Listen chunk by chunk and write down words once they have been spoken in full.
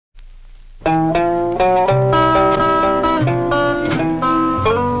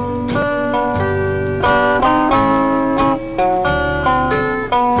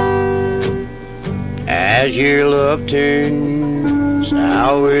As your love turns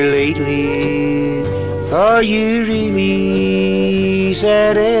sour lately, are you really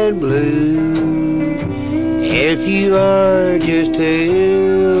sad and blue? If you are, just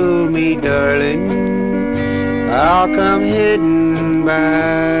tell me, darling, I'll come heading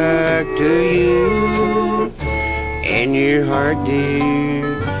back to you. In your heart,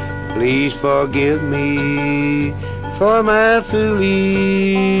 dear, please forgive me for my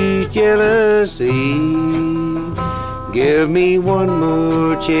foolish jealousy. Give me one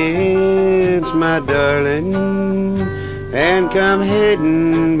more chance, my darling, and come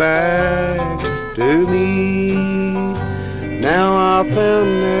heading back to me. Now I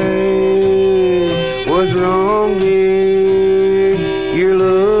found I was wrong, dear. Your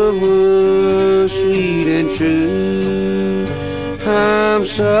love was sweet and true. I'm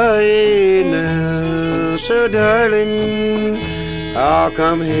sorry now, so darling, I'll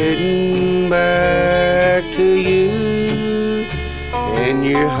come heading back to you. In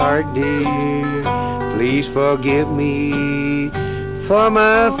your heart, dear, please forgive me for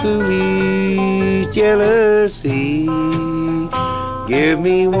my foolish jealousy. Give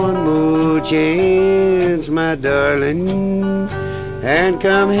me one more chance, my darling, and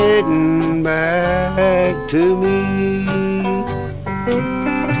come heading back to me.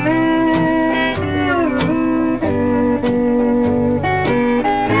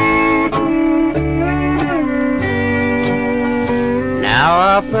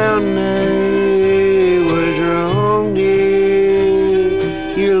 Now I found I was wrong, dear.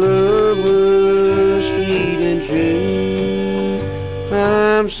 Your love was sweet and true.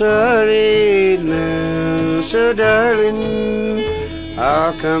 I'm sorry now, so darling,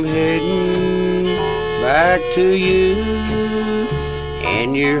 I'll come heading back to you.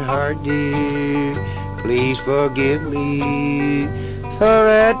 In your heart, dear, please forgive me, for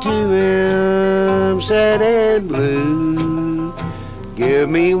I too am sad and blue. Give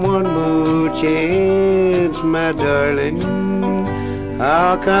me one more chance, my darling,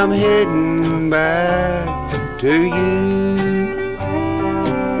 I'll come heading back to you.